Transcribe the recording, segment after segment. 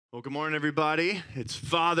Well, good morning, everybody. It's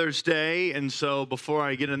Father's Day, and so before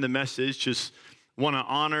I get into the message, just want to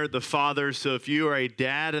honor the fathers. So if you are a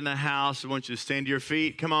dad in the house, I want you to stand to your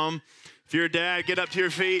feet. Come on. If you're a dad, get up to your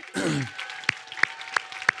feet.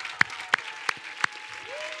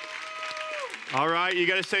 All right, you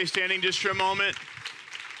got to stay standing just for a moment.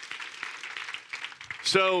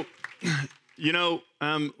 So,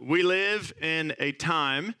 we live in a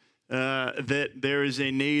time that there is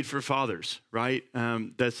a need for fathers, right?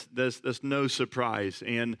 That's no surprise.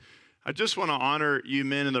 And I just want to honor you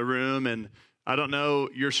men in the room. And I don't know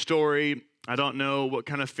your story. I don't know what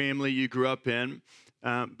kind of family you grew up in.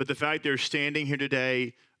 But the fact that you're standing here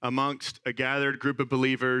today amongst a gathered group of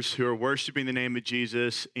believers who are worshiping the name of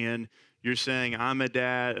Jesus, and you're saying, I'm a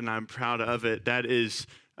dad and I'm proud of it, that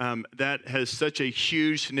has such a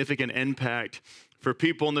huge, significant impact for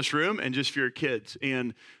people in this room and just for your kids.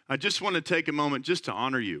 And I just want to take a moment just to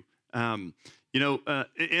honor you. In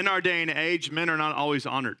our day and age, men are not always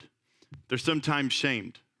honored. They're sometimes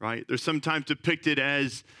shamed, right? They're sometimes depicted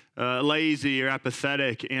as lazy or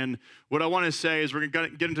apathetic. And what I want to say is, we're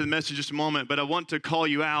going to get into the message in just a moment, but I want to call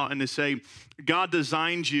you out and to say, God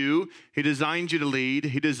designed you. He designed you to lead.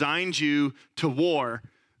 He designed you to war,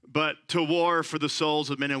 but to war for the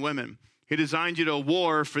souls of men and women. He designed you to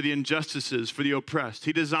war for the injustices, for the oppressed.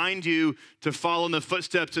 He designed you to follow in the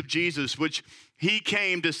footsteps of Jesus, which he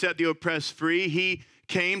came to set the oppressed free. He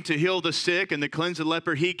came to heal the sick and to cleanse the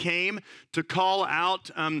leper. He came to call out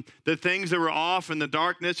the things that were off in the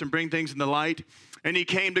darkness and bring things in the light. And he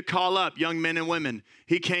came to call up young men and women.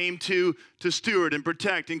 He came to steward and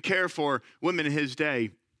protect and care for women in his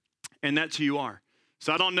day. And that's who you are.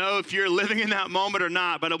 So I don't know if you're living in that moment or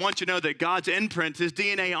not, but I want you to know that God's imprint, his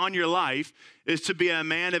DNA on your life, is to be a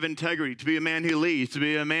man of integrity, to be a man who leads, to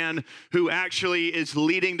be a man who actually is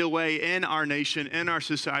leading the way in our nation, in our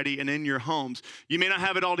society, and in your homes. You may not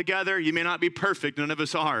have it all together. You may not be perfect. None of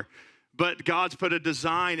us are. But God's put a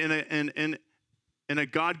design in a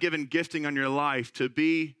God-given gifting on your life to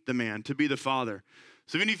be the man, to be the father.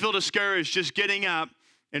 So when you feel discouraged, just getting up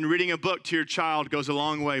and reading a book to your child goes a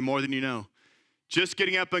long way, more than you know. Just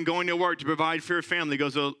getting up and going to work to provide for your family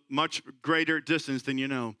goes a much greater distance than you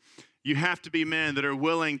know. You have to be men that are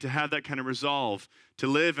willing to have that kind of resolve to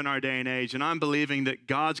live in our day and age. And I'm believing that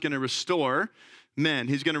God's going to restore men.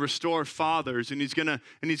 He's going to restore fathers, and he's going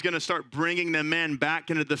to start bringing the men back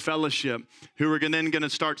into the fellowship, who are then going to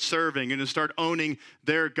start serving and to start owning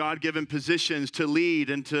their God-given positions to lead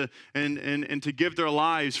and to give their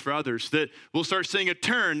lives for others. That we'll start seeing a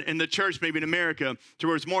turn in the church, maybe in America,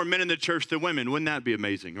 towards more men in the church than women. Wouldn't that be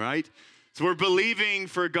amazing, right? So we're believing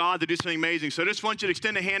for God to do something amazing. So I just want you to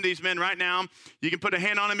extend a hand to these men right now. You can put a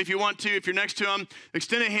hand on them if you want to. If you're next to them,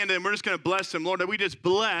 extend a hand to them. We're just going to bless them. Lord, we just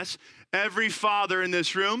bless every father in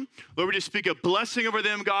this room. Lord, we just speak a blessing over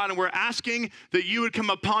them, God, and we're asking that you would come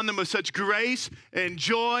upon them with such grace and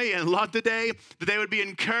joy and love today, that they would be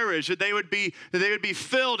encouraged, that they would be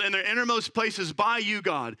filled in their innermost places by you,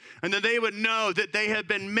 God, and that they would know that they have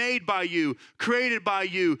been made by you, created by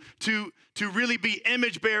you to really be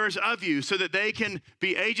image bearers of you, so that they can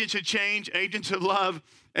be agents of change, agents of love,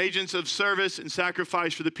 agents of service and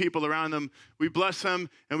sacrifice for the people around them. We bless them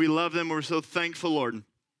and we love them. We're so thankful, Lord,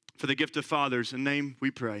 for the gift of fathers. In name we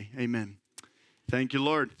pray. Amen. Thank you,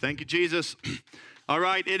 Lord. Thank you, Jesus. All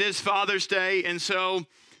right, it is Father's Day, and so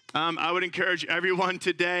I would encourage everyone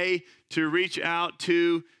today to reach out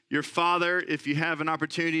to your father if you have an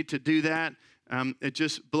opportunity to do that. It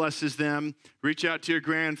just blesses them. Reach out to your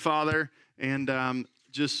grandfather, and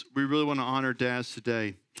we really want to honor dads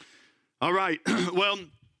today. All right, well,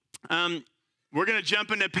 we're going to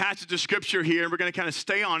jump into a passage of scripture here, and we're going to kind of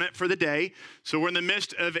stay on it for the day. So we're in the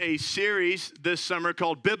midst of a series this summer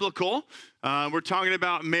called Biblical. We're talking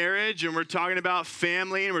about marriage, and we're talking about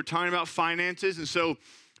family, and we're talking about finances. And so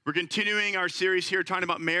we're continuing our series here, talking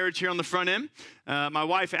about marriage here on the front end. My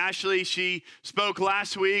wife, Ashley, she spoke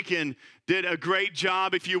last week and did a great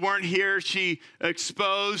job. If you weren't here, she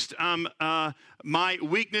exposed my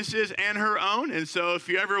weaknesses and her own. And so if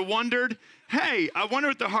you ever wondered, hey, I wonder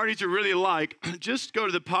what the Hardys are really like, just go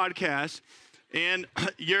to the podcast, and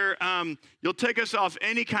you'll take us off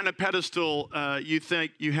any kind of pedestal you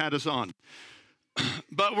think you had us on.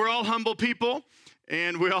 But we're all humble people,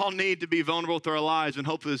 and we all need to be vulnerable with our lives, and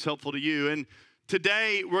hopefully it's helpful to you. And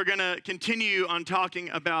today we're going to continue on talking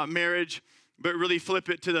about marriage, but really flip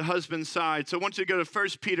it to the husband's side. So I want you to go to 1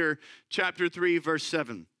 Peter chapter 3, verse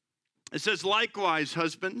 7. It says, likewise,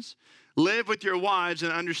 husbands, live with your wives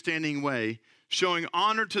in an understanding way, showing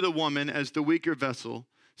honor to the woman as the weaker vessel,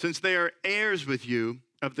 since they are heirs with you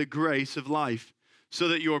of the grace of life, so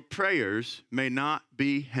that your prayers may not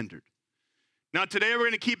be hindered. Now, today we're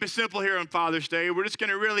going to keep it simple here on Father's Day. We're just going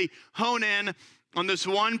to really hone in on this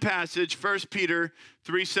one passage, 1 Peter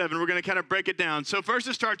 3:7. We're going to kind of break it down. So first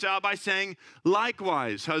it starts out by saying,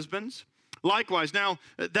 likewise, husbands. Likewise. Now,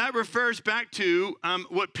 that refers back to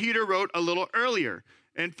what Peter wrote a little earlier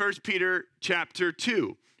in 1 Peter chapter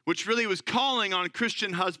 2, which really was calling on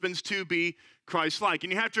Christian husbands to be Christ-like.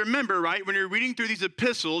 And you have to remember, right, when you're reading through these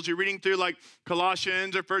epistles, you're reading through like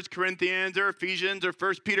Colossians or 1 Corinthians or Ephesians or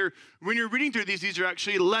 1 Peter. When you're reading through these are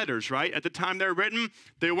actually letters, right? At the time they're written,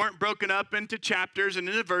 they weren't broken up into chapters and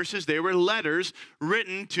into verses. They were letters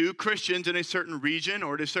written to Christians in a certain region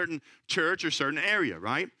or to a certain church or certain area,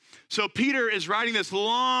 right? So Peter is writing this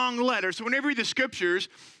long letter. So whenever you read the scriptures,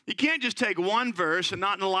 you can't just take one verse and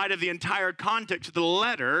not in the light of the entire context of the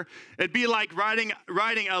letter. It'd be like writing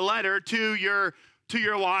a letter to your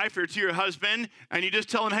wife or to your husband, and you just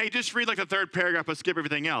tell them, hey, just read like the third paragraph, but skip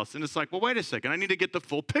everything else. And it's like, well, wait a second. I need to get the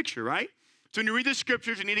full picture, right? So when you read the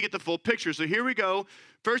scriptures, you need to get the full picture. So here we go.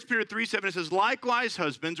 1 Peter 3:7, it says, likewise,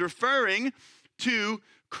 husbands, referring to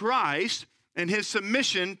Christ and his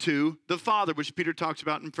submission to the Father, which Peter talks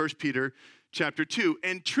about in 1 Peter chapter 2.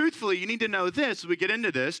 And truthfully, you need to know this as we get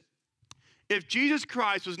into this. If Jesus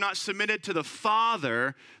Christ was not submitted to the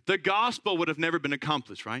Father, the gospel would have never been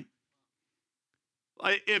accomplished, right?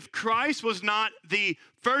 If Christ was not the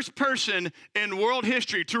first person in world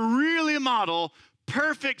history to really model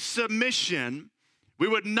perfect submission, we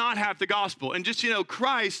would not have the gospel. And just,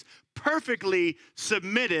 Christ perfectly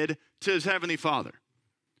submitted to his heavenly Father.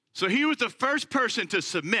 So he was the first person to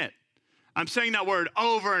submit. I'm saying that word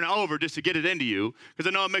over and over just to get it into you, because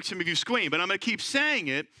I know it makes some of you squeam, but I'm going to keep saying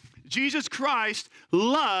it. Jesus Christ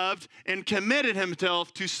loved and committed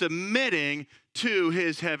himself to submitting to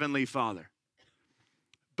his heavenly Father.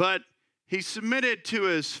 But he submitted to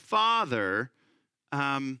his Father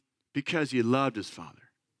because he loved his Father.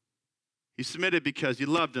 He submitted because he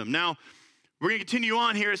loved him. Now, we're going to continue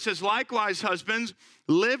on here. It says, likewise, husbands,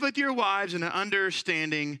 live with your wives in an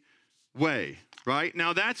understanding way, right?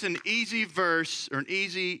 Now, that's an easy verse or an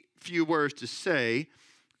easy few words to say,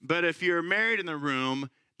 but if you're married in the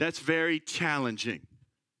room, that's very challenging,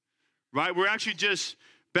 right? We're actually just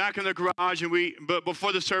back in the garage, but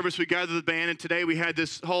before the service, we gathered the band, and today we had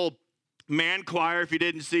this whole man choir. If you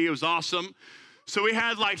didn't see, it was awesome. So we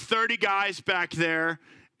had like 30 guys back there.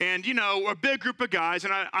 And, we're a big group of guys,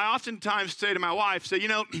 and I oftentimes say to my wife,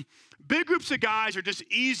 big groups of guys are just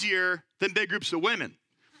easier than big groups of women.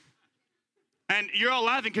 And you're all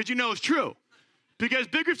laughing because it's true. Because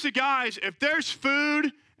big groups of guys, if there's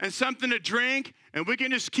food and something to drink, and we can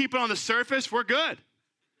just keep it on the surface, we're good.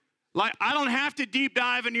 Like, I don't have to deep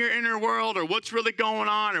dive into your inner world or what's really going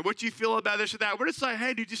on or what you feel about this or that. We're just like,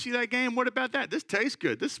 hey, did you see that game? What about that? This tastes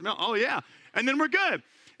good. This smells, oh, yeah. And then we're good.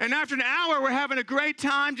 And after an hour, we're having a great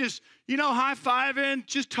time just, high-fiving,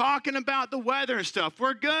 just talking about the weather and stuff.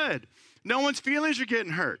 We're good. No one's feelings are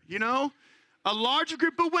getting hurt, A larger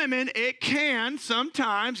group of women, it can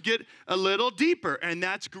sometimes get a little deeper, and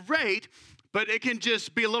that's great, but it can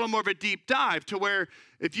just be a little more of a deep dive to where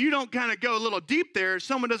if you don't kind of go a little deep there,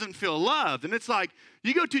 someone doesn't feel loved. And it's like,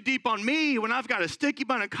 you go too deep on me when I've got a sticky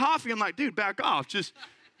bun of coffee. I'm like, dude, back off. Just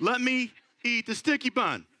let me eat the sticky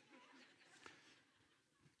bun.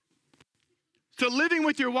 So living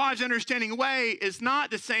with your wives' understanding way is not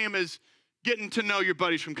the same as getting to know your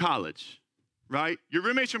buddies from college, right? Your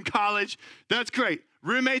roommates from college, that's great.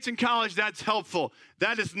 Roommates in college, that's helpful.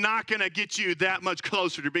 That is not going to get you that much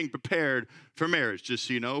closer to being prepared for marriage, just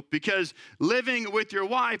so you know, because living with your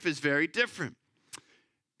wife is very different.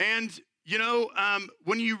 And,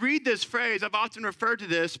 when you read this phrase, I've often referred to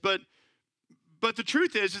this, but the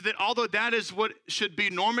truth is that although that is what should be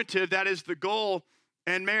normative, that is the goal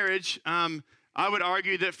in marriage, I would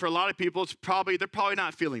argue that for a lot of people, they're probably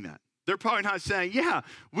not feeling that. They're probably not saying, yeah,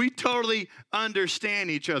 we totally understand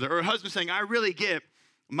each other. Or a husband saying, I really get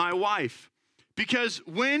my wife. Because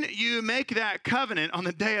when you make that covenant on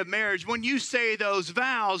the day of marriage, when you say those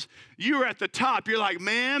vows, you're at the top. You're like,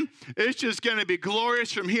 man, it's just going to be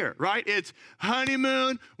glorious from here, right? It's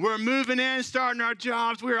honeymoon. We're moving in, starting our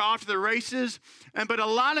jobs. We're off to the races. But a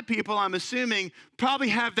lot of people, I'm assuming, probably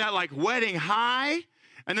have that like wedding high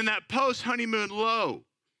and then that post-honeymoon low,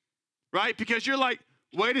 right? Because you're like,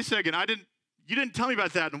 wait a second, you didn't tell me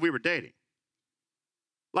about that when we were dating.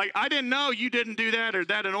 Like, I didn't know you didn't do that or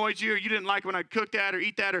that annoyed you or you didn't like when I cooked that or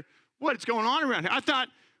eat that or what's going on around here. I thought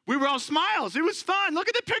we were all smiles. It was fun. Look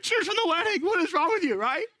at the pictures from the wedding. What is wrong with you,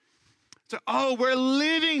 right? So, we're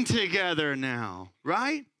living together now,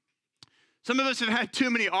 right? Some of us have had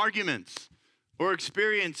too many arguments or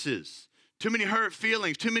experiences, too many hurt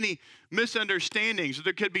feelings, too many misunderstandings.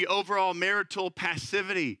 There could be overall marital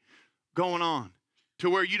passivity going on to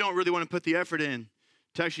where you don't really want to put the effort in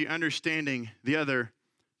to actually understanding the other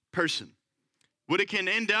person. What it can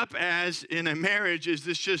end up as in a marriage is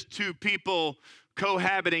this just two people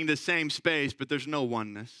cohabiting the same space, but there's no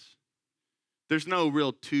oneness. There's no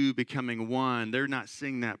real two becoming one. They're not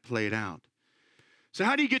seeing that played out. So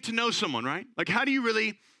how do you get to know someone, right? Like, how do you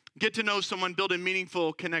really get to know someone, build a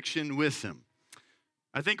meaningful connection with them?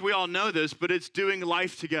 I think we all know this, but it's doing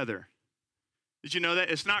life together. Did you know that?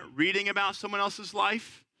 It's not reading about someone else's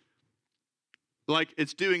life. Like,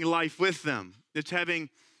 it's doing life with them. It's having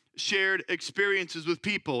shared experiences with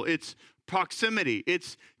people. It's proximity.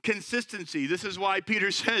 It's consistency. This is why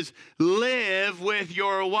Peter says, live with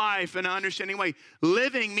your wife in an understanding way.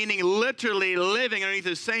 Living, meaning literally living underneath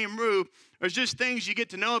the same roof. There's just things you get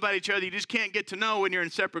to know about each other you just can't get to know when you're in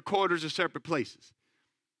separate quarters or separate places.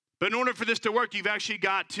 But in order for this to work, you've actually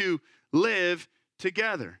got to live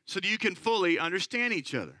together so that you can fully understand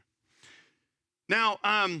each other. Now,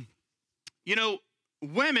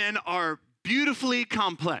 women are beautifully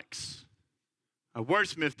complex. I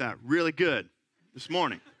wordsmithed that really good this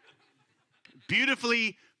morning.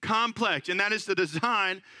 Beautifully complex, and that is the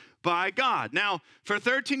design by God. Now, for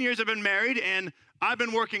 13 years I've been married, and I've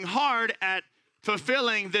been working hard at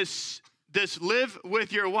fulfilling this live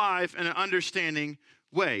with your wife in an understanding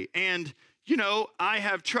way. And, I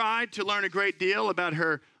have tried to learn a great deal about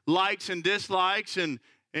her likes and dislikes and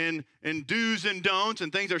do's and don'ts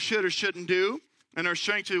and things I should or shouldn't do and her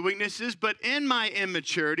strengths and weaknesses. But in my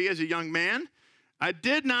immaturity as a young man, I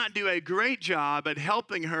did not do a great job at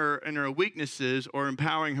helping her in her weaknesses or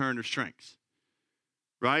empowering her in her strengths,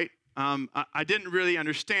 right? I didn't really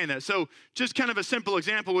understand that. So just kind of a simple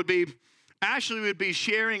example would be, Ashley would be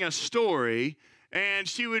sharing a story, and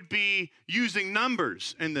she would be using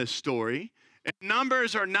numbers in this story. And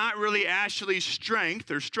numbers are not really Ashley's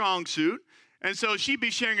strength or strong suit. And so she'd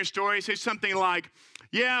be sharing a story, say something like,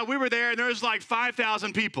 yeah, we were there, and there was like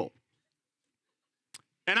 5,000 people.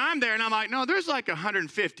 And I'm there, and I'm like, no, there's like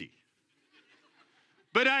 150.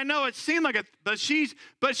 But I know it seemed like but she's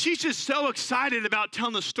just so excited about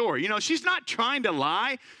telling the story. She's not trying to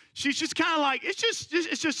lie. She's just kind of like,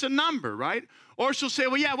 it's just a number, right? Or she'll say,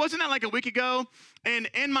 well, yeah, wasn't that like a week ago? And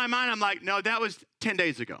in my mind, I'm like, no, that was 10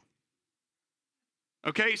 days ago.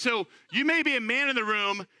 Okay, so you may be a man in the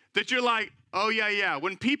room that you're like, oh, yeah.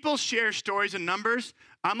 When people share stories and numbers,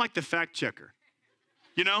 I'm like the fact checker.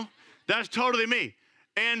 That's totally me.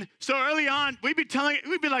 And so early on, we'd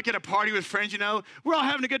be like at a party with friends, we're all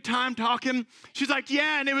having a good time talking. She's like,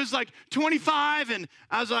 yeah, and it was like 25. And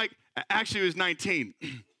I was like, actually, it was 19.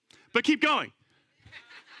 But keep going.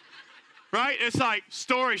 Right? It's like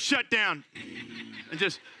story shut down. And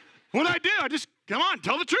just, what'd I do? I just, come on,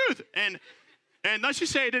 tell the truth. And let's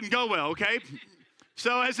just say it didn't go well, okay?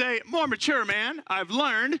 So as a more mature man, I've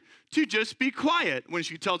learned to just be quiet when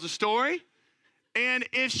she tells a story. And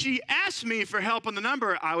if she asked me for help on the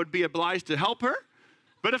number, I would be obliged to help her.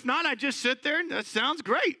 But if not, I just sit there and that sounds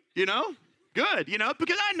great, good,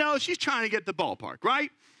 because I know she's trying to get the ballpark,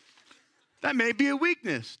 right? That may be a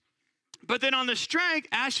weakness. But then on the strength,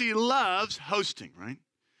 Ashley loves hosting, right?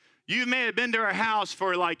 You may have been to her house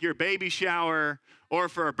for like your baby shower or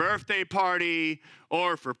for a birthday party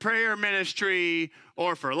or for prayer ministry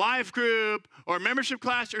or for life group or membership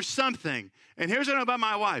class or something. And here's what I know about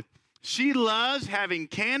my wife. She loves having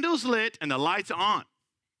candles lit and the lights on,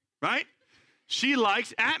 right? She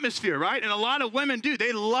likes atmosphere, right? And a lot of women do.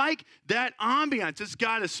 They like that ambiance. It's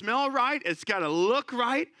got to smell right. It's got to look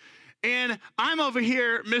right. And I'm over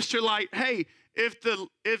here, Mr. Light. Hey, if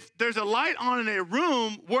there's a light on in a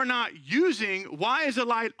room we're not using, why is the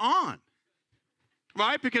light on?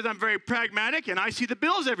 Right? Because I'm very pragmatic and I see the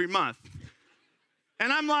bills every month.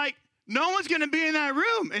 And I'm like, no one's going to be in that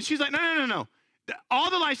room. And she's like, no. All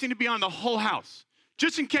the lights need to be on the whole house,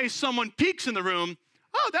 just in case someone peeks in the room.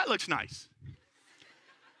 Oh, that looks nice.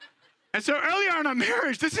 And so early on in our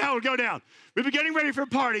marriage, this is how it would go down. We'd be getting ready for a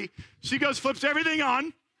party. She goes, flips everything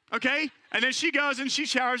on, okay? And then she goes and she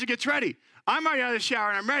showers and gets ready. I'm already out of the shower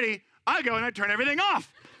and I'm ready. I go and I turn everything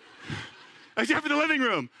off, except for the living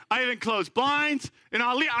room. I even closed blinds, and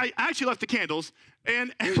I actually left the candles.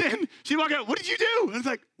 And then she walked out, what did you do? And I was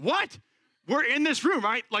like, what? We're in this room,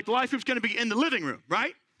 right? Like the life group's going to be in the living room,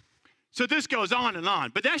 right? So this goes on and on.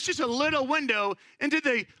 But that's just a little window into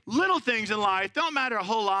the little things in life. Don't matter a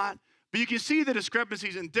whole lot. But you can see the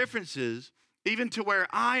discrepancies and differences, even to where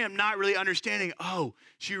I am not really understanding, oh,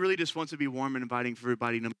 she really just wants to be warm and inviting for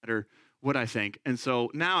everybody no matter what I think. And so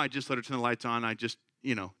now I just let her turn the lights on. I just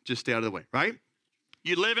stay out of the way, right?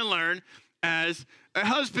 You live and learn as a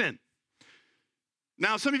husband.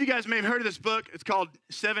 Now, some of you guys may have heard of this book. It's called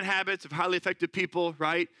 7 Habits of Highly Effective People,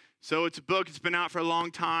 right? So it's a book. It's been out for a long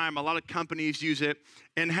time. A lot of companies use it.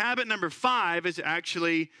 And habit number 5 is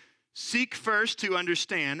actually seek first to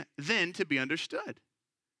understand, then to be understood.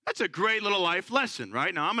 That's a great little life lesson,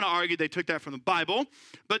 right? Now, I'm going to argue they took that from the Bible,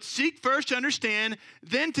 but seek first to understand,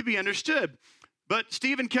 then to be understood. But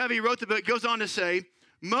Stephen Covey wrote the book, goes on to say,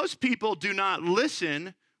 most people do not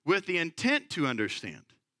listen with the intent to understand.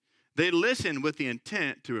 They listen with the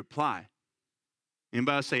intent to reply.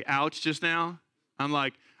 Anybody say ouch just now? I'm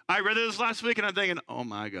like, I read this last week and I'm thinking, oh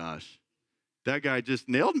my gosh, that guy just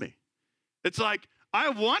nailed me. It's like, I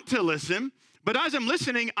want to listen, but as I'm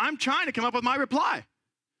listening, I'm trying to come up with my reply.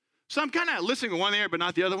 So I'm kind of listening with one ear, but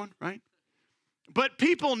not the other one, right? But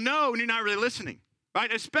people know when you're not really listening,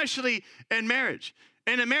 right? Especially in marriage.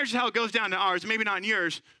 And in marriage is how it goes down to ours, maybe not in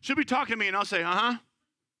yours. She'll be talking to me and I'll say,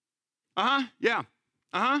 yeah,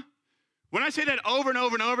 When I say that over and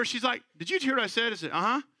over and over, she's like, did you hear what I said? I said,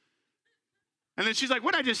 And then she's like,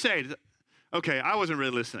 what did I just say? Okay, I wasn't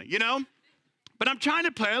really listening, But I'm trying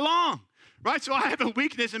to play along. Right, so I have a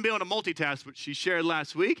weakness in being able to multitask, which she shared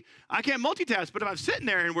last week. I can't multitask, but if I'm sitting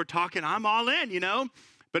there and we're talking, I'm all in,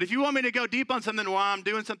 But if you want me to go deep on something while I'm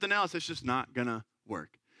doing something else, it's just not going to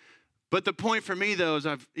work. But the point for me, though, is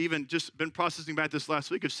I've even just been processing back this last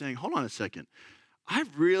week of saying, hold on a second.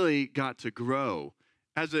 I've really got to grow,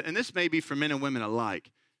 and this may be for men and women alike,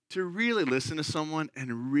 to really listen to someone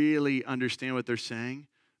and really understand what they're saying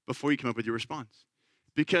before you come up with your response.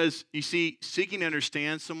 Because, you see, seeking to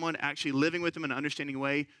understand someone, actually living with them in an understanding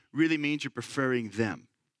way, really means you're preferring them.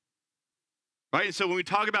 Right? And so when we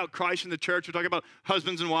talk about Christ in the church, we talk about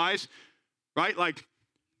husbands and wives, right? Like,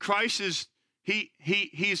 Christ is,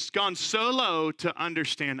 he's gone so low to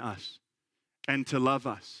understand us and to love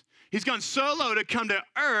us. He's gone so low to come to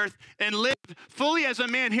earth and live fully as a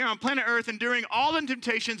man here on planet earth, enduring all the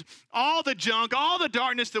temptations, all the junk, all the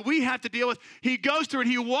darkness that we have to deal with. He goes through it.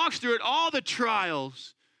 He walks through it, all the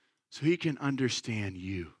trials, so he can understand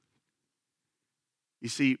you. You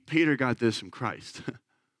see, Peter got this from Christ.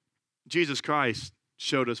 Jesus Christ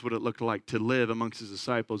showed us what it looked like to live amongst his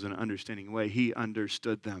disciples in an understanding way. He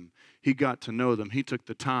understood them. He got to know them. He took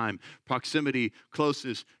the time, proximity,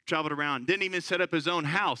 closeness, traveled around, didn't even set up his own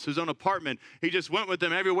house, his own apartment. He just went with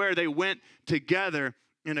them everywhere. They went together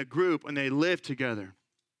in a group and they lived together.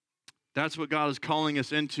 That's what God is calling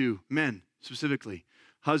us into, men specifically,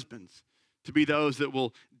 husbands, to be those that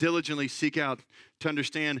will diligently seek out to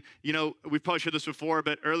understand. We've probably shared this before,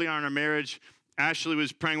 but early on in our marriage, Ashley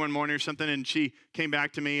was praying one morning or something, and she came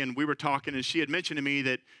back to me, and we were talking, and she had mentioned to me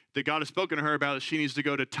that God has spoken to her about that she needs to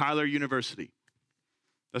go to Tyler University.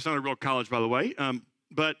 That's not a real college, by the way,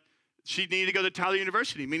 but she needed to go to Tyler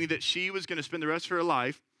University, meaning that she was going to spend the rest of her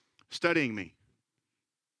life studying me,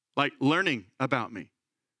 like learning about me,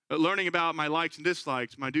 learning about my likes and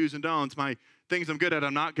dislikes, my do's and don'ts, my things I'm good at,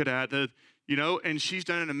 I'm not good at, and she's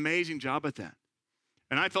done an amazing job at that.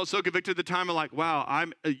 And I felt so convicted at the time. I'm like, wow,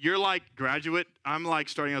 you're like graduate. I'm like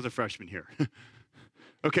starting as a freshman here.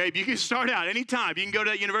 Okay, you can start out anytime. You can go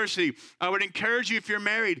to university. I would encourage you, if you're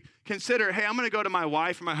married, consider, hey, I'm going to go to my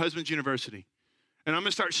wife or my husband's university. And I'm going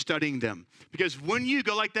to start studying them. Because when you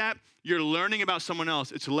go like that, you're learning about someone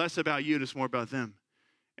else. It's less about you and it's more about them.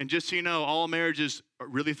 And just so you know, all marriages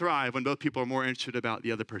really thrive when both people are more interested about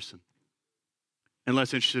the other person and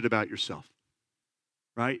less interested about yourself.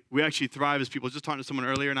 Right? We actually thrive as people. I was just talking to someone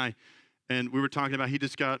earlier, and we were talking about he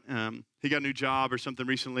got a new job or something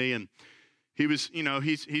recently, and he was,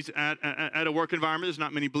 he's at a work environment. There's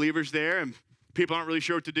not many believers there, and people aren't really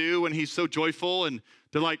sure what to do. And he's so joyful, and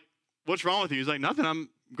they're like, "What's wrong with you?" He's like, "Nothing. I'm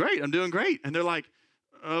great. I'm doing great." And they're like,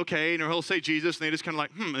 "Okay." And he'll say Jesus, and they just kind of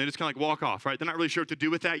like, and they just kind of like walk off. Right? They're not really sure what to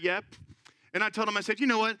do with that yet. And I told him, I said, you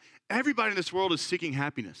know what? Everybody in this world is seeking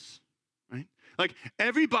happiness. Right? Like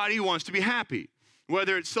everybody wants to be happy.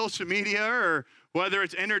 Whether it's social media or whether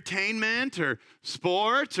it's entertainment or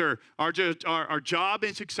sports or our job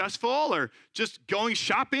being successful or just going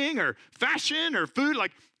shopping or fashion or food,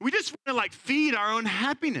 like we just want to feed our own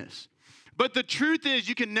happiness. But the truth is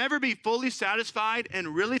you can never be fully satisfied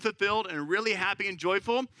and really fulfilled and really happy and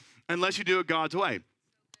joyful unless you do it God's way.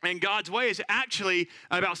 And God's way is actually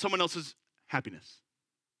about someone else's happiness.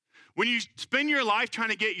 When you spend your life trying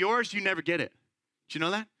to get yours, you never get it. Do you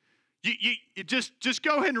know that? You just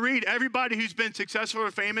go ahead and read everybody who's been successful or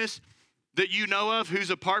famous that you know of who's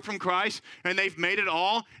apart from Christ and they've made it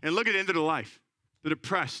all, and look at the end of their life. They're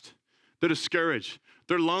depressed. They're discouraged.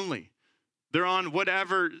 They're lonely. They're on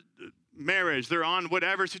whatever marriage. They're on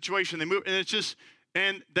whatever situation they move.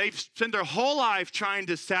 And they've spent their whole life trying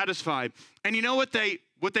to satisfy. And you know what they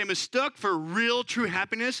mistook for real, true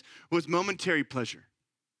happiness was momentary pleasure.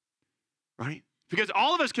 right? Because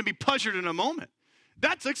all of us can be pleasured in a moment.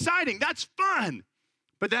 That's exciting. That's fun.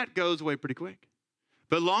 But that goes away pretty quick.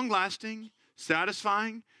 But long-lasting,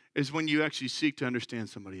 satisfying is when you actually seek to understand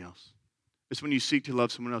somebody else. It's when you seek to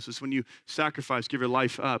love someone else. It's when you sacrifice, give your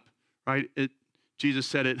life up, right? Jesus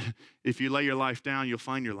said it, if you lay your life down, you'll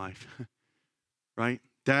find your life, right?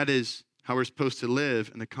 That is how we're supposed to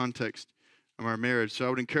live in the context of our marriage. So I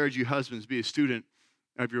would encourage you, husbands, be a student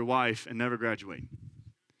of your wife and never graduate.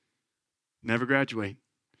 Never graduate.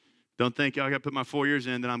 Don't think, I got to put my 4 years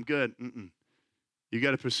in, then I'm good. You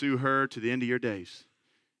got to pursue her to the end of your days.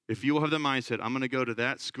 If you will have the mindset, I'm going to go to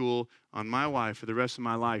that school on my wife for the rest of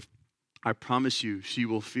my life, I promise you, she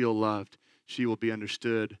will feel loved. She will be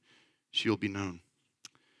understood. She will be known.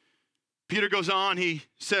 Peter goes on, he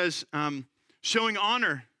says, showing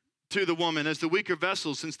honor to the woman as the weaker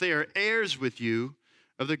vessel, since they are heirs with you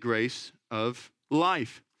of the grace of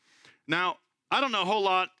life. Now, I don't know a whole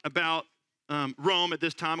lot about Rome at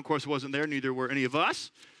this time. Of course, I wasn't there, neither were any of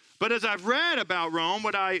us. But as I've read about Rome,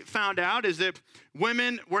 what I found out is that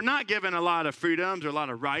women were not given a lot of freedoms or a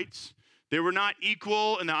lot of rights. They were not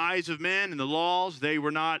equal in the eyes of men and the laws. They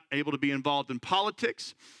were not able to be involved in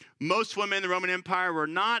politics. Most women in the Roman Empire were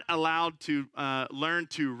not allowed to learn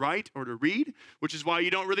to write or to read, which is why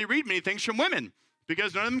you don't really read many things from women,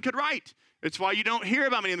 because none of them could write. It's why you don't hear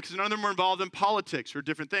about many of them, because none of them were involved in politics or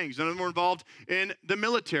different things. None of them were involved in the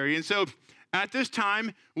military. And so at this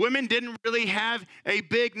time, women didn't really have a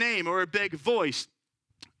big name or a big voice.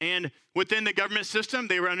 And within the government system,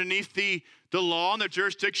 they were underneath the law and the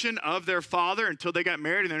jurisdiction of their father until they got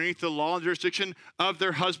married, and underneath the law and jurisdiction of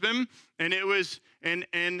their husband. And it was, in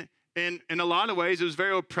a lot of ways, it was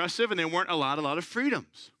very oppressive, and they weren't allowed a lot of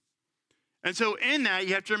freedoms. And so in that,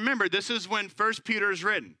 you have to remember, this is when 1 Peter is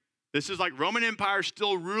written. This is like Roman Empire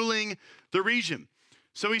still ruling the region.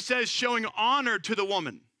 So he says, showing honor to the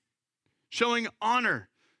woman. Showing honor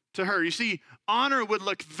to her. You see, honor would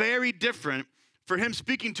look very different for him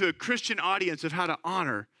speaking to a Christian audience of how to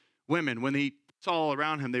honor women. When he saw all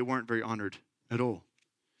around him, they weren't very honored at all.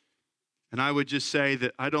 And I would just say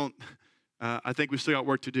that I think we still got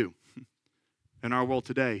work to do in our world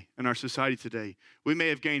today, in our society today. We may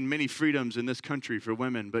have gained many freedoms in this country for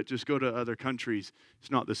women, but just go to other countries, it's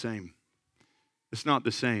not the same. It's not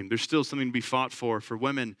the same. There's still something to be fought for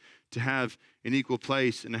women to have an equal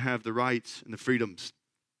place and to have the rights and the freedoms.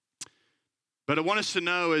 But I want us to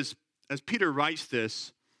know as Peter writes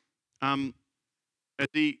this, we'll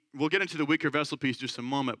get into the weaker vessel piece in just a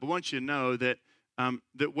moment, but I want you to know that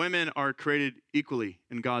women are created equally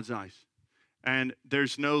in God's eyes. And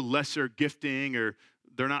there's no lesser gifting, or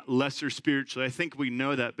they're not lesser spiritually. I think we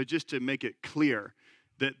know that, but just to make it clear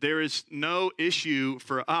that there is no issue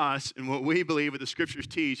for us in what we believe, what the scriptures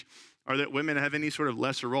teach, are that women have any sort of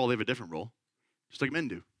lesser role. They have a different role, just like men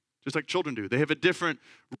do, just like children do. They have a different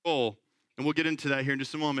role, and we'll get into that here in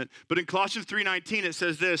just a moment. But in Colossians 3:19, it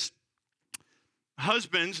says this,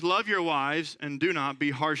 husbands, love your wives and do not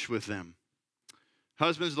be harsh with them.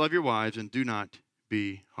 Husbands, love your wives and do not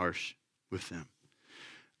be harsh with them.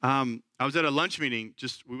 I was at a lunch meeting.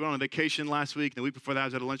 We went on a vacation last week. The week before that, I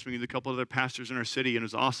was at a lunch meeting with a couple of other pastors in our city, and it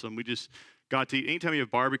was awesome. We just got to eat. Anytime you have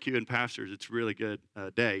barbecue and pastors, it's a really good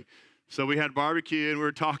day. So we had barbecue, and we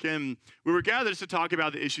were talking. We were gathered to talk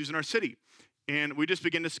about the issues in our city. And we just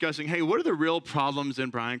began discussing, hey, what are the real problems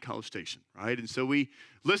in Bryan College Station, right? And so we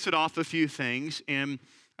listed off a few things. And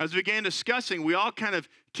as we began discussing, we all kind of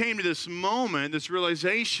came to this moment, this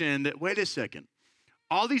realization that, wait a second.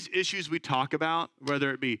 All these issues we talk about,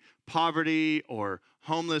 whether it be poverty or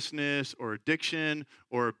homelessness or addiction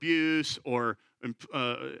or abuse or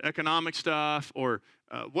economic stuff or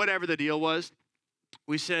whatever the deal was,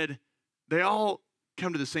 we said they all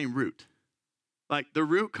come to the same root. Like the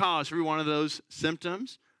root cause for every one of those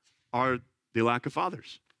symptoms are the lack of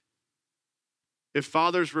fathers. If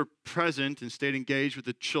fathers were present and stayed engaged with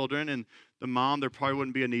the children and the mom, there probably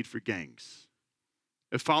wouldn't be a need for gangs.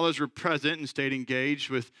 If fathers were present and stayed engaged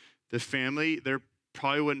with the family, there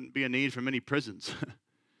probably wouldn't be a need for many prisons.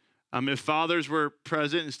 If fathers were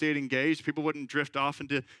present and stayed engaged, people wouldn't drift off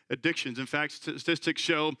into addictions. In fact, statistics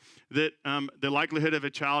show that the likelihood of a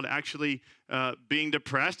child actually being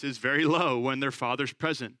depressed is very low when their father's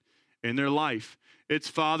present in their life. It's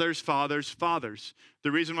fathers, fathers, fathers.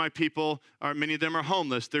 The reason why many of them are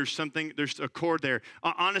homeless, there's a cord there.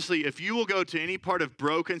 Honestly, if you will go to any part of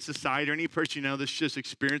broken society or any person you know that's just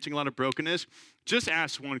experiencing a lot of brokenness, just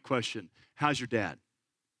ask one question. How's your dad?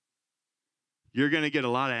 You're going to get a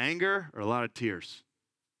lot of anger or a lot of tears.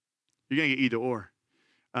 You're going to get either or.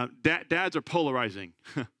 Dads are polarizing.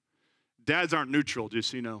 Dads aren't neutral,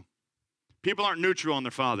 just so you know. People aren't neutral on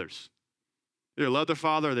their fathers. They either love their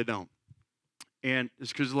father or they don't. And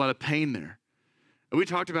it's because there's a lot of pain there. And we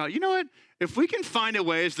talked about, you know what? If we can find a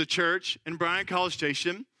way as the church in Bryan College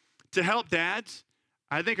Station to help dads,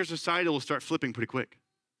 I think our society will start flipping pretty quick.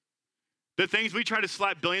 The things we try to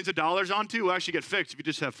slap billions of dollars onto will actually get fixed if you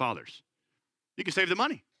just have fathers. You can save the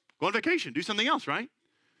money. Go on vacation. Do something else, right?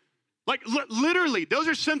 Like literally, those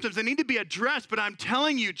are symptoms that need to be addressed. But I'm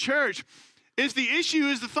telling you, church, the issue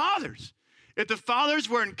is the fathers. If the fathers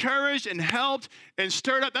were encouraged and helped and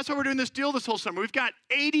stirred up, that's why we're doing this deal this whole summer. We've got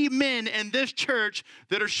 80 men in this church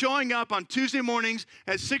that are showing up on Tuesday mornings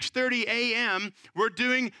at 6:30 a.m. We're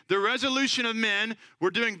doing the resolution of men. We're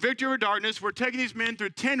doing victory over darkness. We're taking these men through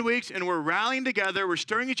 10 weeks, and we're rallying together. We're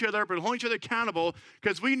stirring each other up and holding each other accountable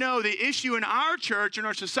because we know the issue in our church, in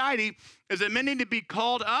our society, is that men need to be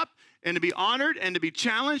called up and to be honored and to be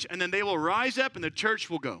challenged, and then they will rise up and the church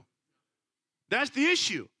will go. That's the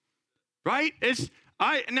issue. Right?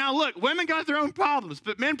 Now look, women got their own problems,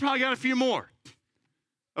 but men probably got a few more.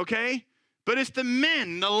 Okay? But it's the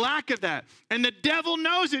men, the lack of that. And the devil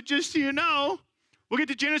knows it, just so you know. We'll get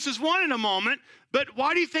to Genesis 1 in a moment, but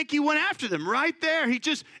why do you think he went after them? Right there. He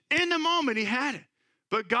just, in the moment, he had it.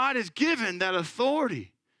 But God has given that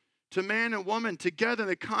authority to man and woman together in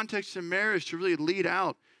the context of marriage to really lead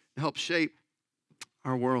out and help shape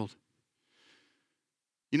our world.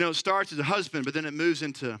 You know, it starts as a husband, but then it moves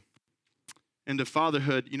into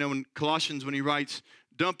fatherhood. You know, in Colossians, when he writes,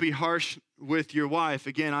 don't be harsh with your wife.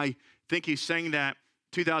 Again, I think he's saying that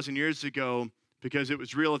 2,000 years ago because it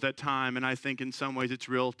was real at that time, and I think in some ways it's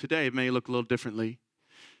real today. It may look a little differently.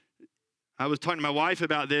 I was talking to my wife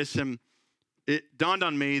about this, and it dawned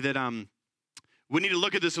on me that we need to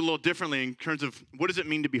look at this a little differently in terms of what does it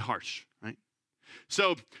mean to be harsh, right?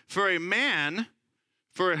 So for a man,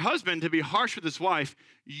 for a husband to be harsh with his wife,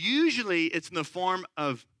 usually it's in the form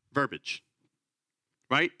of verbiage.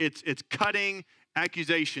 Right? It's cutting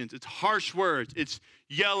accusations. It's harsh words. It's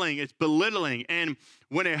yelling. It's belittling. And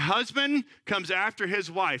when a husband comes after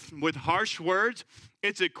his wife with harsh words,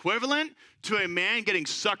 it's equivalent to a man getting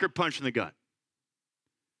sucker punched in the gut.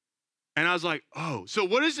 And I was like, oh, so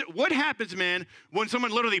what happens, man, when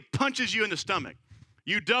someone literally punches you in the stomach?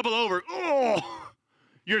 You double over. Oh,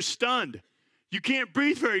 you're stunned. You can't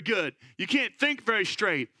breathe very good. You can't think very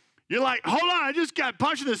straight. You're like, hold on, I just got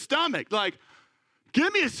punched in the stomach. Like,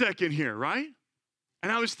 give me a second here, right?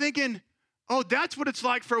 And I was thinking, oh, that's what it's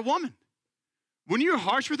like for a woman. When you're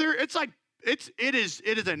harsh with her, it's like it is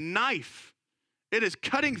a knife. It is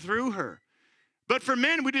cutting through her. But for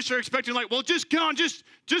men, we just are expecting like, well, just come on, just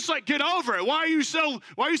like get over it. Why are you so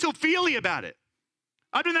feely about it?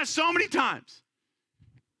 I've done that so many times.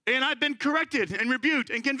 And I've been corrected and rebuked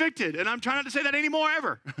and convicted. And I'm trying not to say that anymore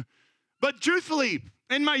ever. But truthfully,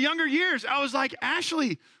 in my younger years, I was like,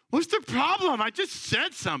 Ashley, what's the problem? I just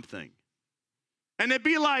said something. And they'd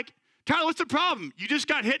be like, Tyler, what's the problem? You just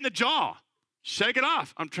got hit in the jaw. Shake it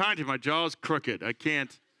off. I'm trying to. My jaw's crooked. I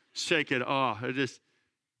can't shake it off.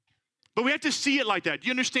 But we have to see it like that. Do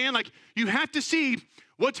you understand? Like, you have to see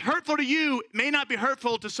what's hurtful to you may not be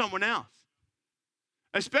hurtful to someone else,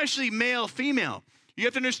 especially male, female. You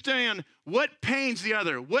have to understand what pains the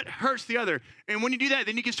other, what hurts the other. And when you do that,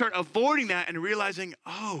 then you can start avoiding that and realizing,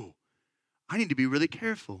 oh, I need to be really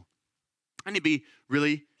careful. I need to be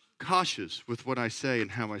really cautious with what I say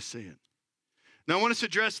and how I say it. Now, I want us to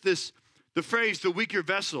address the phrase, the weaker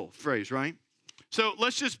vessel phrase, right? So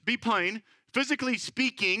let's just be plain. Physically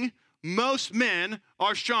speaking, most men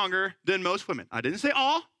are stronger than most women. I didn't say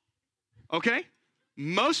all, okay?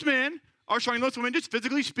 Most men are stronger than most women, just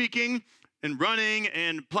physically speaking, and running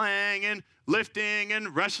and playing and lifting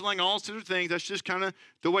and wrestling, all sorts of things. That's just kind of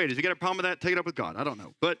the way it is. You got a problem with that? Take it up with God. I don't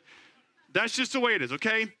know. But that's just the way it is,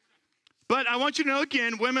 okay? But I want you to know,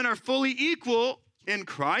 again, women are fully equal in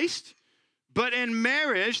Christ. But in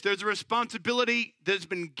marriage, there's a responsibility that's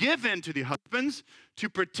been given to the husbands to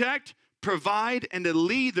protect, provide, and to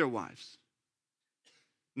lead their wives.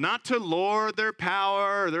 Not to lord their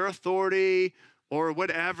power or their authority or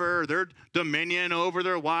whatever, their dominion over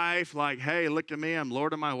their wife. Like, hey, look at me, I'm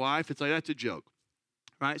lord of my wife. It's like, that's a joke,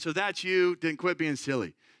 right? So if that's you, then quit being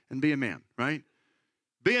silly and be a man, right?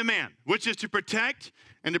 Be a man, which is to protect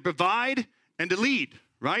and to provide and to lead,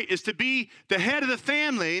 right? Is to be the head of the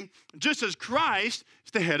family, just as Christ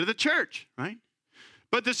is the head of the church, right?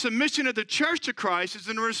 But the submission of the church to Christ is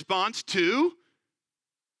in response to,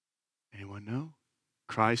 anyone know?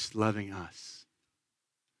 Christ loving us.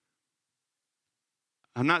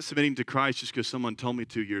 I'm not submitting to Christ just because someone told me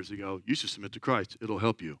 2 years ago, you should submit to Christ. It'll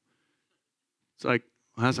help you. It's like,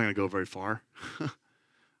 well, that's not going to go very far.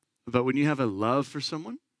 But when you have a love for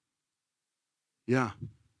someone, yeah,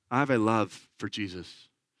 I have a love for Jesus.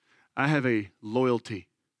 I have a loyalty.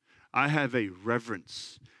 I have a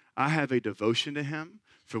reverence. I have a devotion to him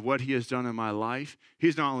for what he has done in my life.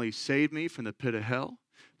 He's not only saved me from the pit of hell,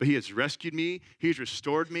 but he has rescued me. He's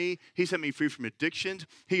restored me. He set me free from addictions.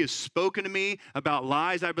 He has spoken to me about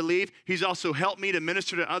lies, I believe. He's also helped me to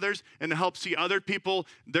minister to others and to help see other people,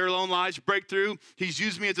 their own lives break through. He's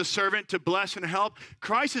used me as a servant to bless and help.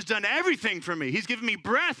 Christ has done everything for me. He's given me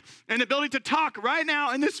breath and the ability to talk right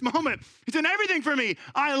now in this moment. He's done everything for me.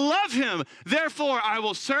 I love him. Therefore, I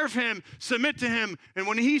will serve him, submit to him. And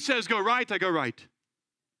when he says go right, I go right.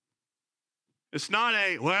 It's not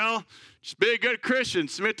just be a good Christian,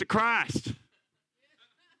 submit to Christ.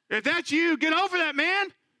 If that's you, get over that, man.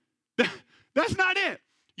 That's not it.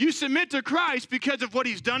 You submit to Christ because of what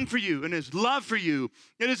he's done for you and his love for you.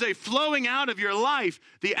 It is a flowing out of your life.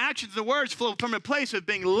 The actions, the words flow from a place of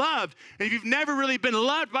being loved. And if you've never really been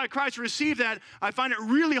loved by Christ, receive that, I find it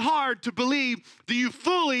really hard to believe that you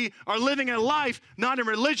fully are living a life, not in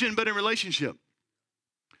religion, but in relationship.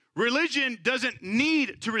 Religion doesn't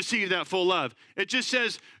need to receive that full love. It just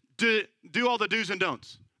says, do all the do's and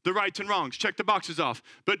don'ts, the rights and wrongs. Check the boxes off,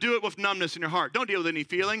 but do it with numbness in your heart. Don't deal with any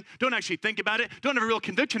feeling. Don't actually think about it. Don't have a real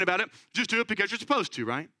conviction about it. Just do it because you're supposed to,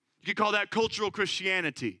 right? You could call that cultural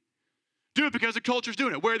Christianity. Do it because the culture's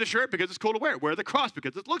doing it. Wear the shirt because it's cool to wear it. Wear the cross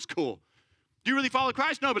because it looks cool. Do you really follow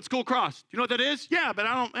Christ? No, but it's a cool cross. Do you know what that is? Yeah, but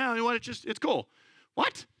I don't, you know what? It's cool.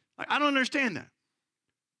 What? I don't understand that.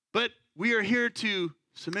 But we are here to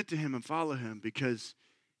submit to him and follow him because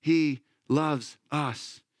he loves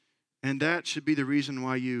us. And that should be the reason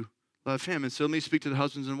why you love him. And so let me speak to the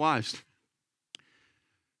husbands and wives.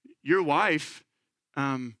 Your wife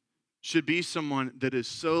should be someone that is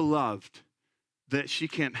so loved that she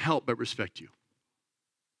can't help but respect you.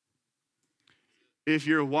 If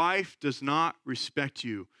your wife does not respect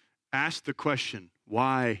you, ask the question,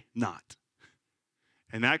 why not?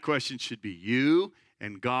 And that question should be you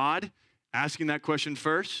and God asking that question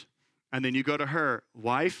first, and then you go to her,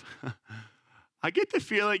 wife, I get the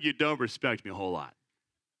feeling you don't respect me a whole lot.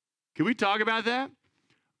 Can we talk about that?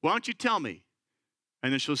 Why don't you tell me?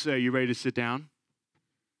 And then she'll say, you ready to sit down?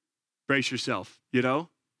 Brace yourself,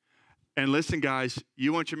 And listen, guys,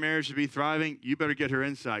 you want your marriage to be thriving, you better get her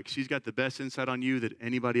insight, because she's got the best insight on you that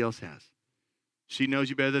anybody else has. She knows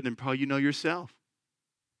you better than probably you know yourself,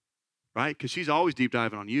 right? Because she's always deep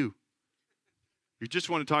diving on you. You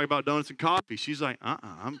just want to talk about donuts and coffee. She's like,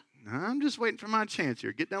 I'm just waiting for my chance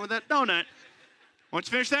here. Get done with that donut. Once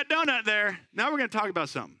you finish that donut there, now we're going to talk about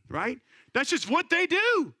something, right? That's just what they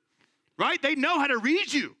do, right? They know how to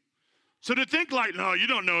read you. So to think like, no, you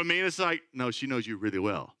don't know me, it's like, no, she knows you really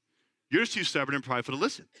well. You're just too stubborn and prideful to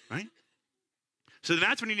listen, right? So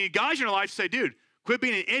that's when you need guys in your life to say, dude, quit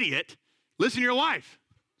being an idiot. Listen to your wife.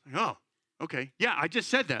 Like, oh, okay. Yeah, I just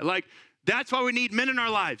said that. Like, that's why we need men in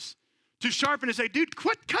our lives. To sharpen and say, dude,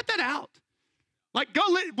 cut that out. Like,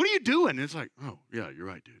 what are you doing? And it's like, oh, yeah, you're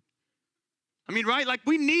right, dude. I mean, right? Like,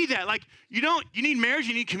 we need that. Like, you need marriage,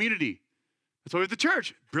 you need community. That's why we have the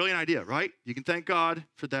church. Brilliant idea, right? You can thank God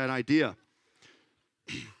for that idea.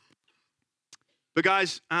 But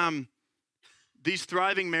guys, these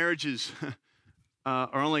thriving marriages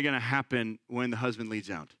are only going to happen when the husband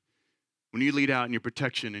leads out. When you lead out in your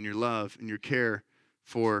protection and your love and your care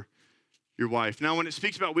for your wife. Now, when it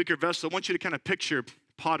speaks about weaker vessel, I want you to kind of picture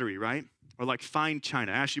pottery, right? Or like fine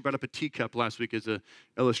china. Ashley brought up a teacup last week as an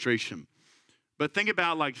illustration. But think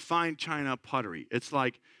about like fine china pottery. It's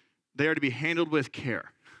like they are to be handled with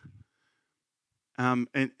care. And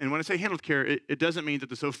when I say handled with care, it doesn't mean that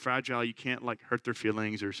they're so fragile you can't like hurt their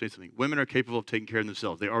feelings or say something. Women are capable of taking care of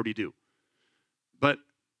themselves. They already do. But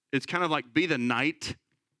it's kind of like be the knight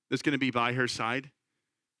that's going to be by her side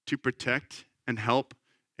to protect and help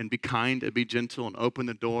and be kind and be gentle and open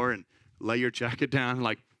the door and lay your jacket down.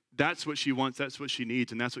 Like, that's what she wants, that's what she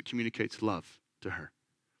needs, and that's what communicates love to her.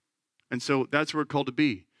 And so that's what we're called to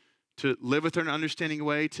be, to live with her in an understanding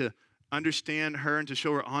way, to understand her and to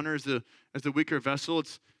show her honor as the weaker vessel.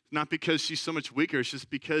 It's not because she's so much weaker, it's just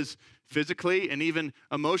because physically and even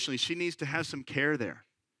emotionally, she needs to have some care there.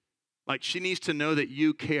 Like, she needs to know that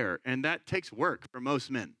you care, and that takes work for most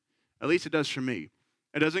men. At least it does for me.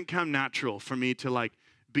 It doesn't come natural for me to like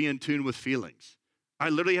be in tune with feelings. I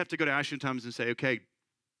literally have to go to Ashley times and say, okay,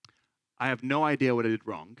 I have no idea what I did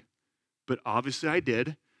wrong, but obviously I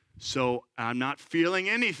did. So I'm not feeling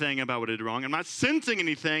anything about what I did wrong. I'm not sensing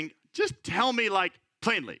anything. Just tell me like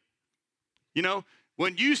plainly.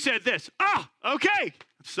 When you said this, okay, I'm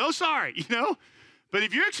so sorry, But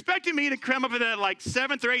if you're expecting me to come up with that like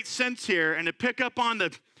 7th or 8th sense here and to pick up on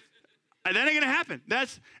that ain't going to happen.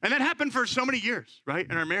 And that happened for so many years, right,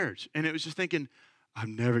 in our marriage. And it was just thinking,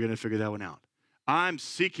 I'm never going to figure that one out. I'm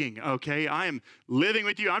seeking, okay? I am living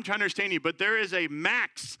with you. I'm trying to understand you. But there is a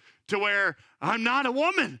max to where I'm not a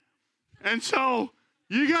woman. And so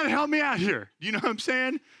you got to help me out here. You know what I'm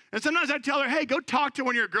saying? And sometimes I tell her, hey, go talk to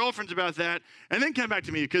one of your girlfriends about that and then come back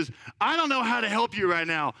to me because I don't know how to help you right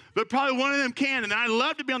now, but probably one of them can. And I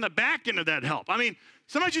love to be on the back end of that help. I mean,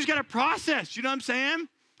 sometimes you just got to process. You know what I'm saying?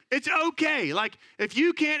 It's okay. Like, if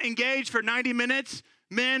you can't engage for 90 minutes,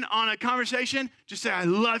 men, on a conversation, just say, I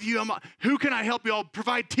love you. Who can I help you? I'll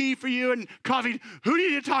provide tea for you and coffee. Who do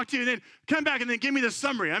you need to talk to? And then come back and then give me the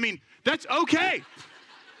summary. I mean, that's okay.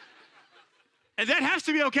 And that has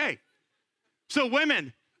to be okay. So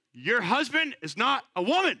women, your husband is not a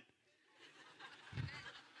woman.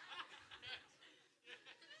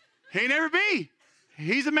 He never be.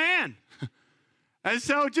 He's a man. And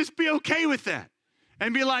so just be okay with that.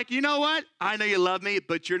 And be like, you know what? I know you love me,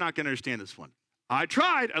 but you're not going to understand this one. I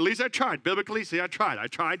tried. At least I tried. Biblically, see, I tried. I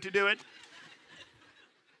tried to do it.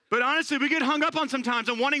 But honestly, we get hung up on sometimes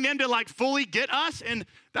on wanting them to like fully get us, and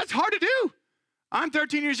that's hard to do. I'm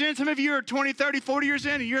 13 years in. Some of you are 20, 30, 40 years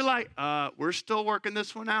in, and you're like, we're still working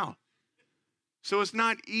this one out. So it's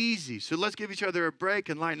not easy. So let's give each other a break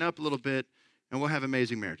and lighten up a little bit, and we'll have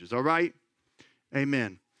amazing marriages, all right?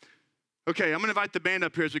 Amen. Okay, I'm going to invite the band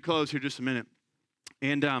up here as we close here just a minute.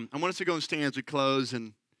 And I want us to go and stand as we close.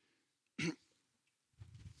 And,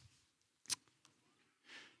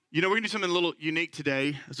 you know, we're going to do something a little unique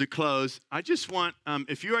today as we close. I just want,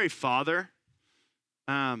 if you're a father,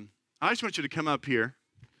 I just want you to come up here.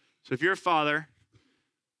 So if you're a father,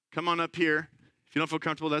 come on up here. If you don't feel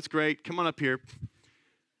comfortable, that's great. Come on up here.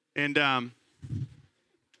 And,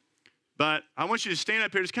 but I want you to stand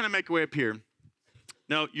up here. Just kind of make your way up here.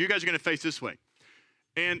 No, you guys are going to face this way.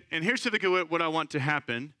 And here's typically what I want to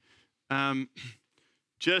happen.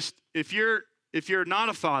 Just if you're not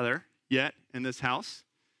a father yet in this house,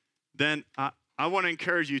 then I want to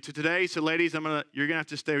encourage you to today. So ladies, you're gonna have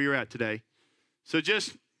to stay where you're at today. So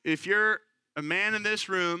just if you're a man in this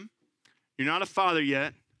room, you're not a father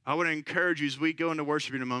yet, I want to encourage you as we go into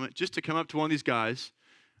worship in a moment, just to come up to one of these guys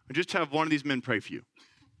and just have one of these men pray for you.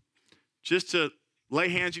 Just to lay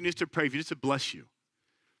hands, you need to pray for you, just to bless you.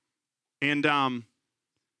 And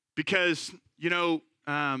because, you know,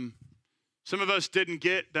 some of us didn't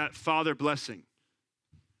get that father blessing,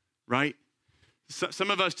 right?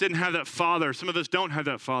 Some of us didn't have that father. Some of us don't have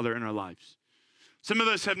that father in our lives. Some of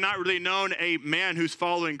us have not really known a man who's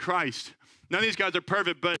following Christ. None of these guys are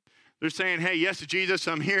perfect, but they're saying, hey, yes to Jesus,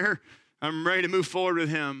 I'm here. I'm ready to move forward with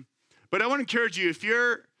him. But I want to encourage you, if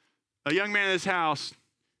you're a young man in this house,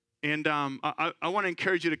 and I want to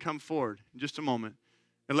encourage you to come forward in just a moment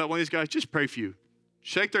and let one of these guys just pray for you.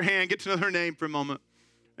 Shake their hand, get to know their name for a moment,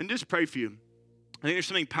 and just pray for you. I think there's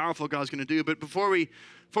something powerful God's going to do. But before we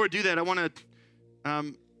do that, I want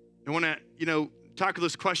to, you know, tackle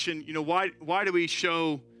this question. You know, why do we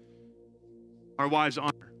show our wives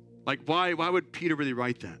honor? Like, why would Peter really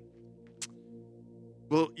write that?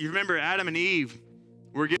 Well, you remember Adam and Eve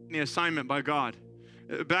were given the assignment by God.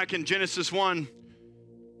 Back in Genesis 1,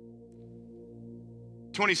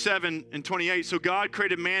 27 and 28, so God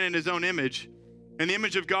created man in his own image. In the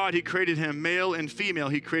image of God, he created him. Male and female,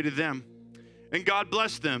 he created them. And God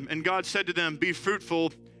blessed them. And God said to them, be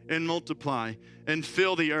fruitful and multiply and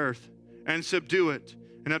fill the earth and subdue it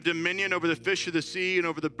and have dominion over the fish of the sea and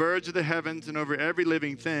over the birds of the heavens and over every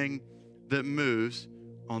living thing that moves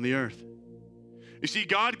on the earth. You see,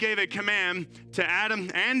 God gave a command to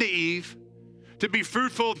Adam and to Eve to be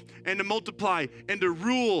fruitful and to multiply and to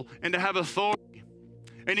rule and to have authority.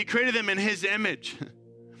 And he created them in his image.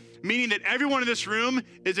 Meaning that everyone in this room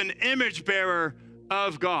is an image bearer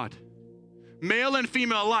of God. Male and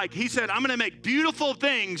female alike. He said, I'm going to make beautiful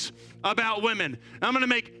things about women. I'm going to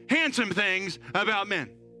make handsome things about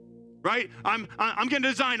men. Right? I'm going to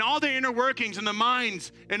design all the inner workings and the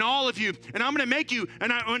minds in all of you. And I'm going to make you,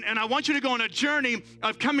 and I want you to go on a journey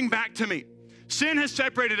of coming back to me. Sin has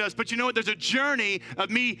separated us, but you know what? There's a journey of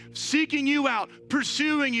me seeking you out,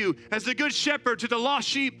 pursuing you as the good shepherd to the lost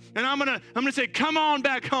sheep. And I'm gonna say, come on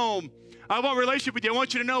back home. I want a relationship with you. I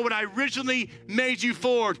want you to know what I originally made you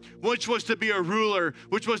for, which was to be a ruler,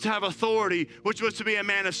 which was to have authority, which was to be a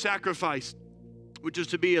man of sacrifice, which was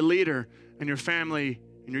to be a leader in your family,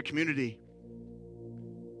 in your community.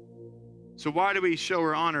 So why do we show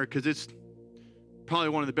her honor? Because it's probably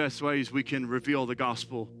one of the best ways we can reveal the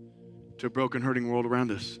gospel to a broken, hurting world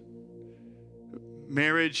around us.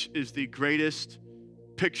 Marriage is the greatest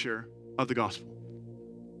picture of the gospel.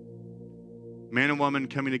 Man and woman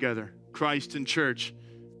coming together. Christ and church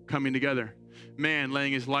coming together. Man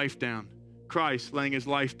laying his life down. Christ laying his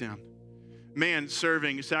life down. Man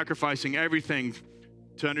serving, sacrificing everything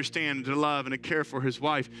to understand, to love, and to care for his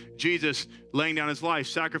wife. Jesus laying down his life,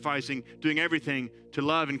 sacrificing, doing everything to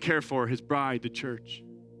love and care for his bride, the church.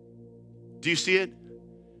 Do you see it?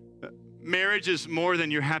 Marriage is more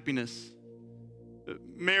than your happiness.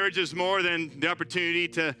 Marriage is more than the opportunity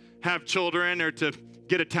to have children or to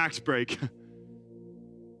get a tax break.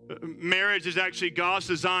 Marriage is actually God's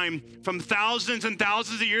design from thousands and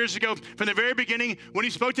thousands of years ago. From the very beginning, when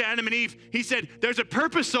he spoke to Adam and Eve, he said, there's a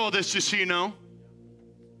purpose to all this, just so you know.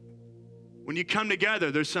 When you come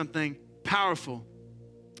together, there's something powerful.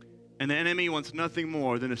 And the enemy wants nothing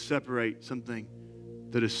more than to separate something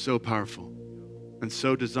that is so powerful and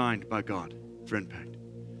so designed by God for impact.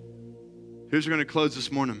 Here's what we're going to close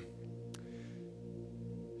this morning.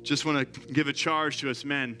 Just want to give a charge to us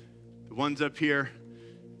men, the ones up here,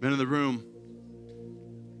 men in the room.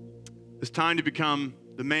 It's time to become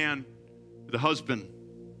the man, the husband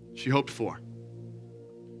she hoped for,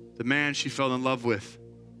 the man she fell in love with.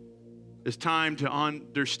 It's time to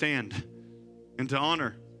understand and to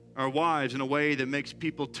honor our wives in a way that makes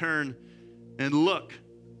people turn and look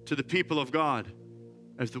to the people of God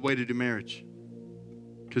as the way to do marriage,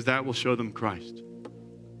 because that will show them Christ.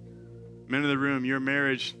 Men in the room, your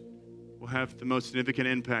marriage will have the most significant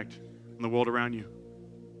impact on the world around you.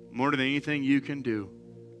 More than anything you can do,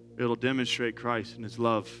 it'll demonstrate Christ and his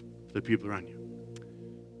love for the people around you.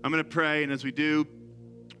 I'm going to pray, and as we do,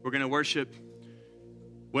 we're going to worship.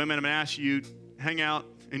 Women, I'm going to ask you, hang out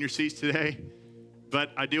in your seats today,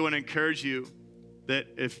 but I do want to encourage you that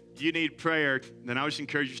if you need prayer, then I would just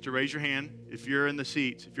encourage you to raise your hand. If you're in the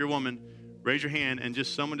seats, if you're a woman, raise your hand, and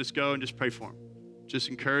someone just go and just pray for them. Just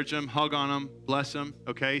encourage them, hug on them, bless them,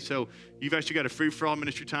 okay? So you've actually got a free-for-all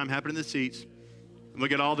ministry time happening in the seats. And we'll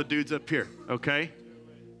get all the dudes up here, okay?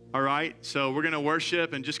 All right? So we're going to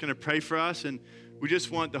worship and just going to pray for us, and we just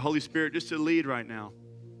want the Holy Spirit just to lead right now.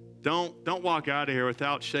 Don't walk out of here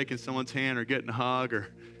without shaking someone's hand or getting a hug or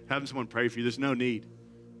having someone pray for you. There's no need.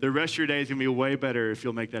 The rest of your day is going to be way better if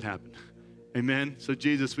you'll make that happen. Amen? So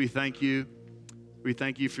Jesus, we thank you. We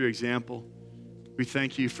thank you for your example. We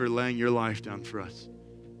thank you for laying your life down for us.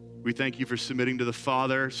 We thank you for submitting to the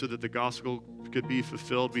Father so that the gospel could be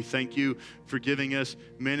fulfilled. We thank you for giving us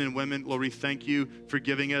men and women. Lord, we thank you for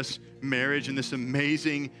giving us marriage and this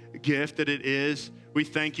amazing gift that it is. We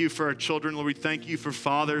thank you for our children. Lord, we thank you for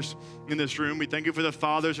fathers in this room. We thank you for the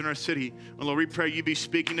fathers in our city. And Lord, we pray you be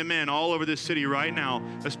speaking to men all over this city right now,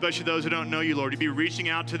 especially those who don't know you, Lord. You be reaching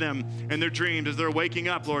out to them in their dreams as they're waking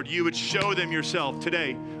up, Lord. You would show them yourself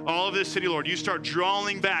today. All of this city, Lord, you start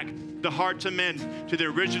drawing back the hearts of men to the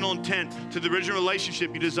original intent, to the original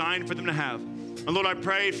relationship you designed for them to have. And Lord, I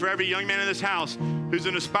pray for every young man in this house who's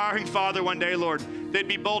an aspiring father one day, Lord, they'd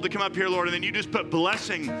be bold to come up here, Lord, and then you just put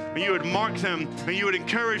blessing, and you would mark them, and you would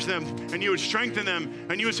encourage them, and you would strengthen them,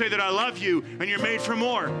 and you would say that I love you, and you're made for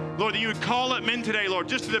more. Lord, that you would call up men today, Lord,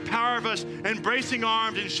 just to the power of us embracing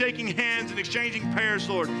arms and shaking hands and exchanging prayers,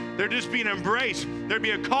 Lord. There'd just be an embrace. There'd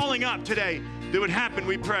be a calling up today that would happen,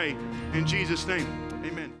 we pray, in Jesus' name.